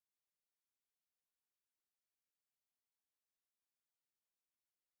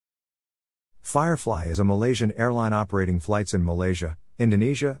Firefly is a Malaysian airline operating flights in Malaysia,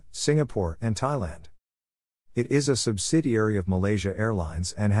 Indonesia, Singapore, and Thailand. It is a subsidiary of Malaysia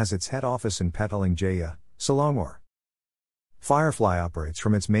Airlines and has its head office in Petaling Jaya, Selangor. Firefly operates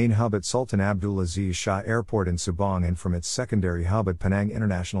from its main hub at Sultan Abdul Aziz Shah Airport in Subang and from its secondary hub at Penang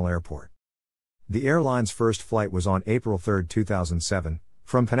International Airport. The airline's first flight was on April 3, 2007,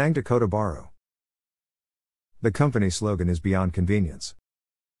 from Penang to Kota Bharu. The company's slogan is "Beyond Convenience."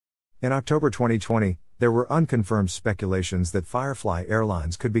 In October 2020, there were unconfirmed speculations that Firefly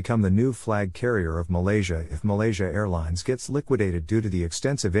Airlines could become the new flag carrier of Malaysia if Malaysia Airlines gets liquidated due to the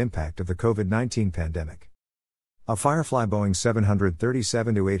extensive impact of the COVID-19 pandemic. A Firefly Boeing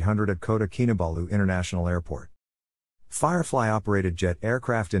 737-800 at Kota Kinabalu International Airport. Firefly operated jet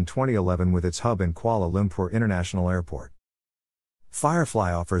aircraft in 2011 with its hub in Kuala Lumpur International Airport.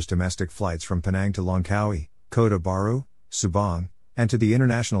 Firefly offers domestic flights from Penang to Langkawi, Kota Bharu, Subang, and to the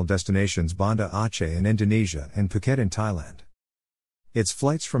international destinations Banda Aceh in Indonesia and Phuket in Thailand. Its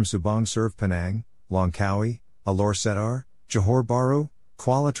flights from Subang serve Penang, Langkawi, Alor Setar, Johor Bahru,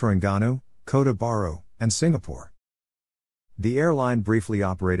 Kuala Terengganu, Kota Bharu, and Singapore. The airline briefly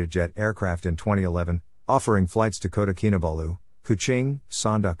operated jet aircraft in 2011, offering flights to Kota Kinabalu, Kuching,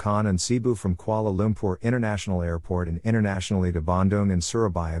 Sandakan and Cebu from Kuala Lumpur International Airport and internationally to Bandung and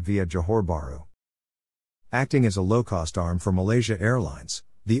Surabaya via Johor Bahru. Acting as a low-cost arm for Malaysia Airlines,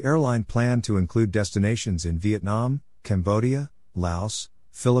 the airline planned to include destinations in Vietnam, Cambodia, Laos,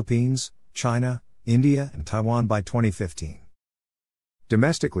 Philippines, China, India and Taiwan by 2015.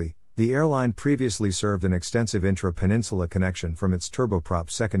 Domestically, the airline previously served an extensive intra-peninsula connection from its turboprop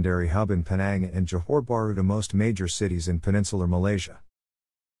secondary hub in Penang and Johor Bahru to most major cities in peninsular Malaysia.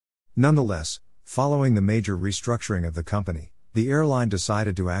 Nonetheless, following the major restructuring of the company, the airline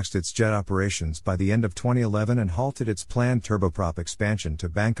decided to axe its jet operations by the end of 2011 and halted its planned turboprop expansion to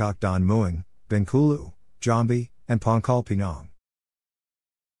Bangkok Don Mueang, Bengkulu, Jambi, and Pangkal Pinang.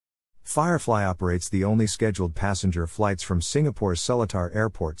 Firefly operates the only scheduled passenger flights from Singapore's Seletar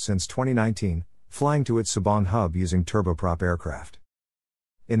Airport since 2019, flying to its Subang hub using turboprop aircraft.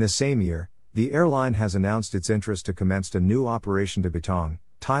 In the same year, the airline has announced its interest to commence a new operation to Betong,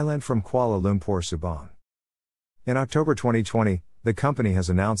 Thailand from Kuala Lumpur Subang. In October 2020, the company has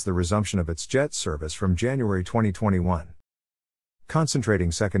announced the resumption of its jet service from January 2021.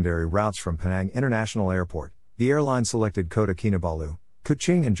 Concentrating secondary routes from Penang International Airport, the airline selected Kota Kinabalu,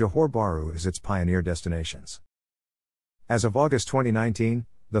 Kuching and Johor Bahru as its pioneer destinations. As of August 2019,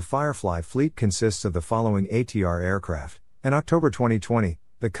 the Firefly fleet consists of the following ATR aircraft. In October 2020,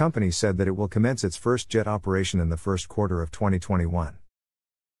 the company said that it will commence its first jet operation in the first quarter of 2021.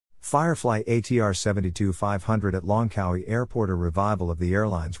 Firefly ATR 72-500 at Langkawi Airport. A revival of the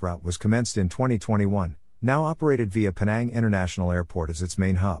airline's route was commenced in 2021, now operated via Penang International Airport as its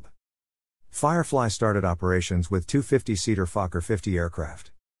main hub. Firefly started operations with two 50-seater Fokker 50 aircraft.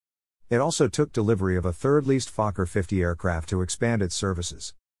 It also took delivery of a third leased Fokker 50 aircraft to expand its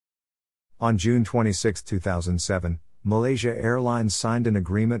services. On June 26, 2007, Malaysia Airlines signed an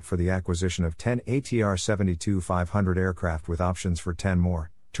agreement for the acquisition of 10 ATR 72-500 aircraft with options for 10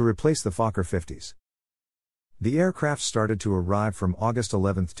 more, to replace the Fokker 50s. The aircraft started to arrive from August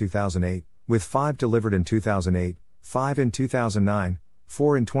 11, 2008, with 5 delivered in 2008, 5 in 2009,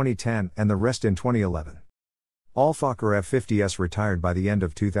 4 in 2010 and the rest in 2011. All Fokker F-50s retired by the end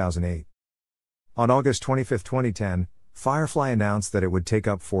of 2008. On August 25, 2010, Firefly announced that it would take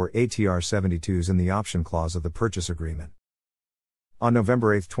up 4 ATR 72s in the option clause of the purchase agreement. On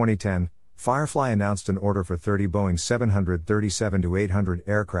November 8, 2010, Firefly announced an order for 30 Boeing 737-800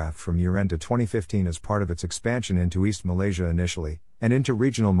 aircraft from year-end to 2015 as part of its expansion into East Malaysia initially, and into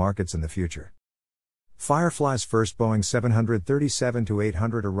regional markets in the future. Firefly's first Boeing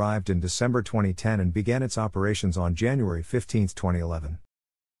 737-800 arrived in December 2010 and began its operations on January 15, 2011.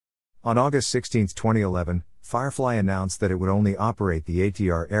 On August 16, 2011, Firefly announced that it would only operate the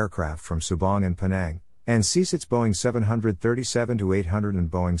ATR aircraft from Subang and Penang, and cease its Boeing 737-800 and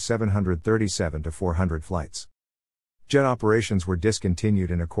Boeing 737-400 flights. Jet operations were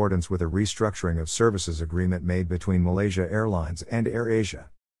discontinued in accordance with a restructuring of services agreement made between Malaysia Airlines and AirAsia.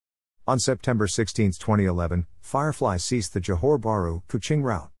 On September 16, 2011, Firefly ceased the Johor Bahru, Kuching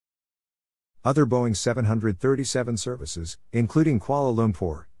route. Other Boeing 737 services, including Kuala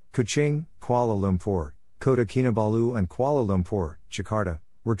Lumpur, Kuching, Kuala Lumpur, Kota Kinabalu and Kuala Lumpur, Jakarta,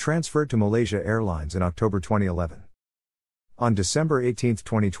 were transferred to Malaysia Airlines in October 2011. On December 18,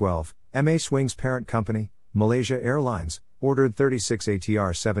 2012, MA Swing's parent company, Malaysia Airlines, ordered 36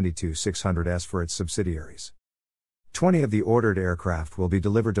 ATR 72-600s for its subsidiaries. 20 of the ordered aircraft will be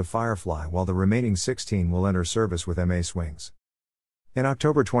delivered to Firefly while the remaining 16 will enter service with MA Swings. In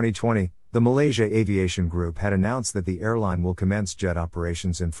October 2020, the Malaysia Aviation Group had announced that the airline will commence jet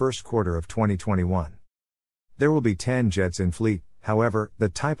operations in first quarter of 2021. There will be 10 jets in fleet, however, the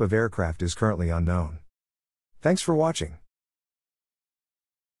type of aircraft is currently unknown. Thanks for watching.